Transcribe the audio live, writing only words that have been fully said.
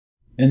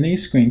In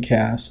these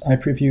screencasts, I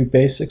preview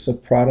basics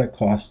of product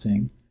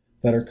costing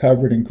that are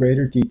covered in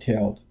greater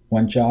detail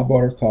when job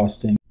order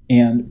costing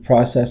and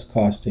process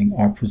costing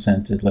are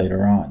presented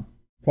later on.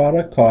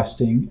 Product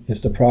costing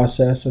is the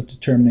process of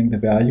determining the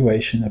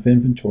valuation of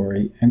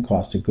inventory and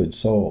cost of goods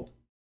sold.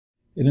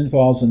 It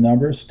involves a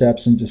number of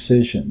steps in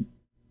decision,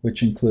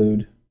 which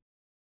include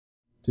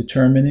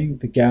determining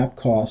the GAAP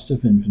cost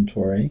of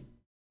inventory,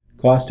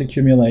 cost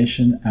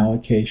accumulation,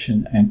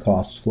 allocation, and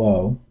cost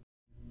flow,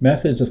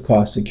 methods of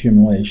cost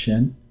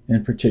accumulation,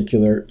 in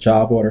particular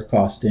job order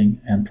costing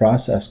and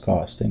process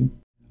costing,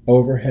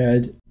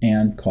 overhead,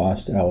 and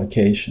cost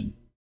allocation.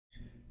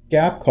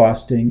 GAAP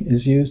costing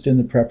is used in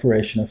the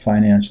preparation of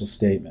financial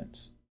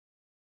statements.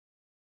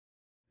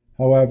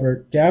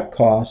 However, GAAP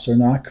costs are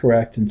not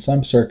correct in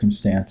some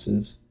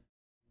circumstances,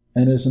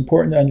 and it is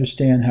important to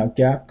understand how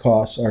GAAP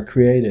costs are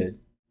created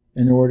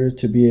in order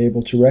to be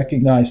able to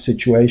recognize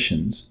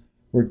situations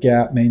where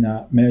GAAP may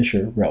not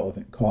measure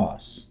relevant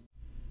costs.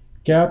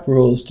 GAAP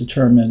rules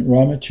determine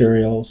raw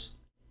materials,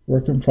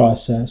 work in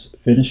process,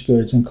 finished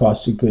goods, and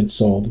cost of goods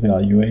sold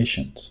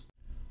valuations.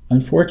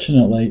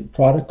 Unfortunately,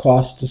 product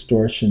cost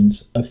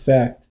distortions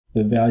affect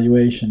the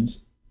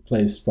valuations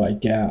placed by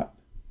GAAP.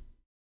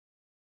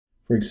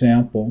 For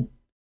example,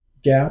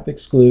 GAAP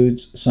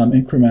excludes some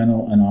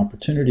incremental and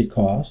opportunity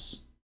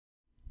costs.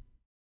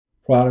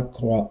 Product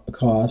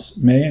costs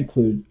may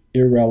include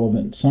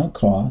irrelevant sunk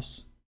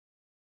costs.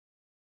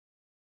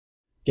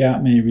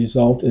 GAAP may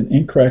result in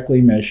incorrectly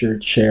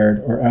measured, shared,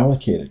 or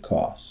allocated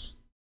costs.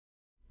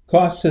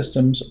 Cost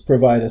systems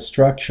provide a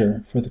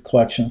structure for the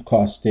collection of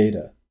cost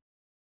data.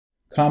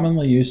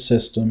 Commonly used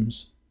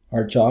systems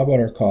are job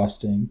order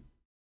costing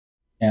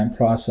and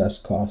process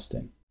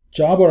costing.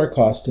 Job order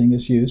costing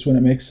is used when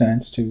it makes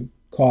sense to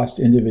cost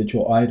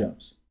individual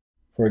items.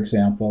 For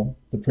example,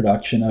 the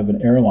production of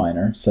an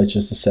airliner, such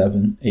as the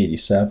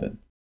 787.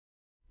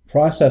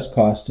 Process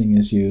costing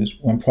is used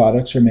when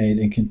products are made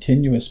in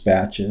continuous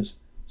batches,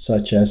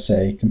 such as,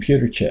 say,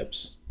 computer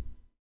chips.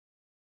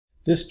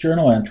 This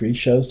journal entry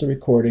shows the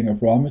recording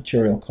of raw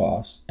material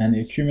costs and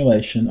the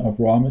accumulation of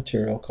raw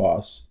material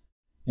costs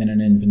in an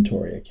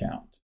inventory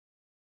account.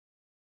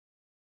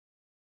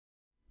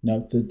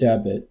 Note the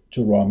debit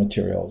to raw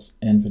materials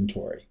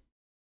inventory.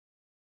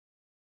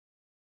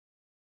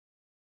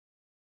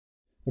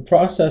 The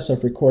process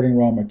of recording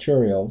raw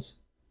materials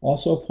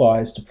also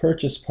applies to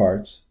purchase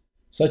parts,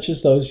 such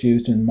as those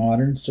used in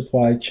modern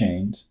supply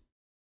chains.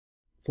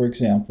 For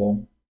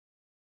example,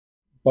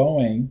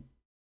 Boeing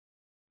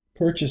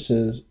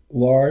purchases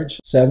large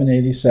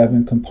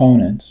 787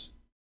 components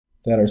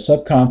that are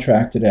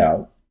subcontracted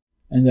out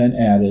and then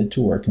added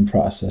to work in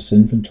process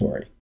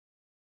inventory.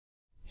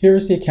 Here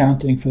is the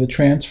accounting for the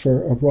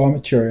transfer of raw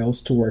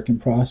materials to work in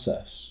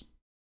process.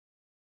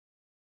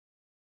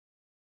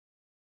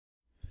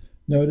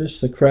 Notice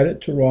the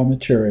credit to raw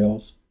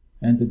materials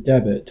and the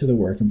debit to the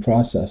work in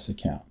process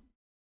account.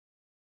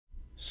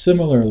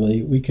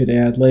 Similarly, we could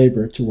add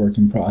labor to work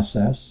in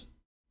process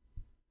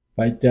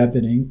by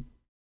debiting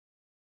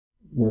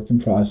work in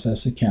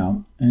process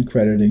account and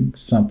crediting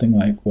something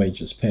like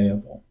wages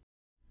payable.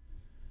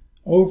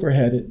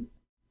 Overhead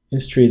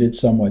is treated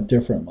somewhat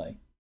differently.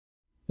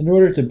 In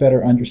order to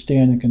better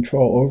understand and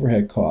control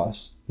overhead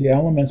costs, the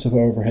elements of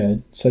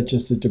overhead, such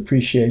as the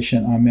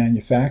depreciation on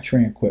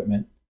manufacturing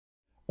equipment,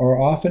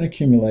 are often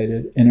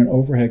accumulated in an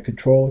overhead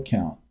control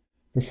account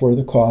before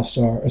the costs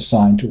are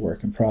assigned to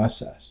work in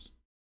process.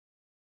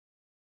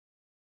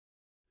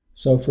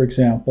 So, for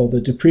example,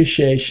 the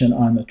depreciation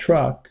on the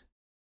truck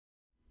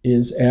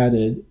is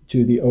added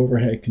to the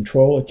overhead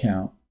control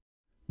account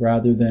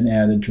rather than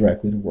added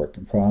directly to work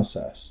in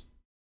process.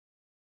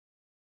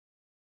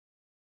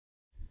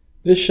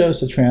 This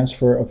shows the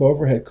transfer of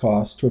overhead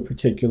costs to a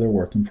particular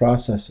work in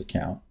process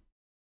account.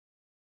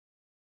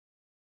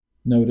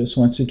 Notice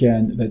once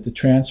again that the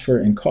transfer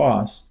in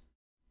cost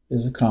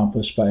is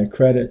accomplished by a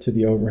credit to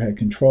the overhead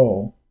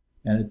control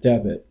and a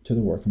debit to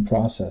the work in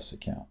process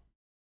account.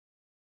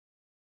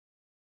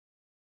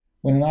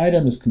 When an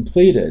item is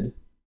completed,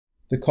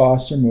 the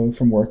costs are moved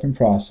from work in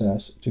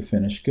process to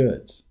finished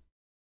goods.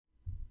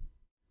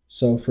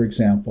 So, for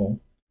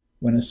example,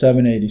 when a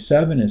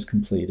 787 is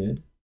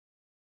completed,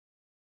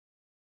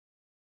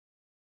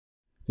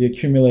 the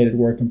accumulated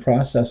work in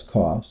process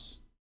costs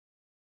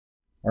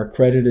are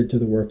credited to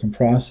the work in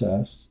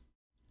process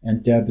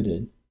and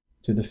debited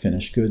to the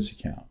finished goods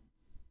account.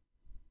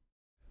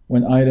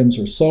 When items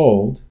are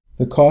sold,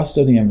 the cost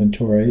of the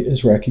inventory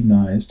is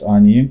recognized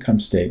on the income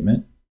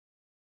statement,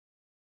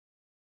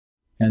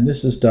 and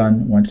this is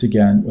done once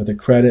again with a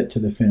credit to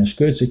the finished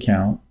goods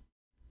account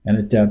and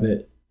a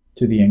debit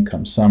to the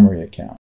income summary account.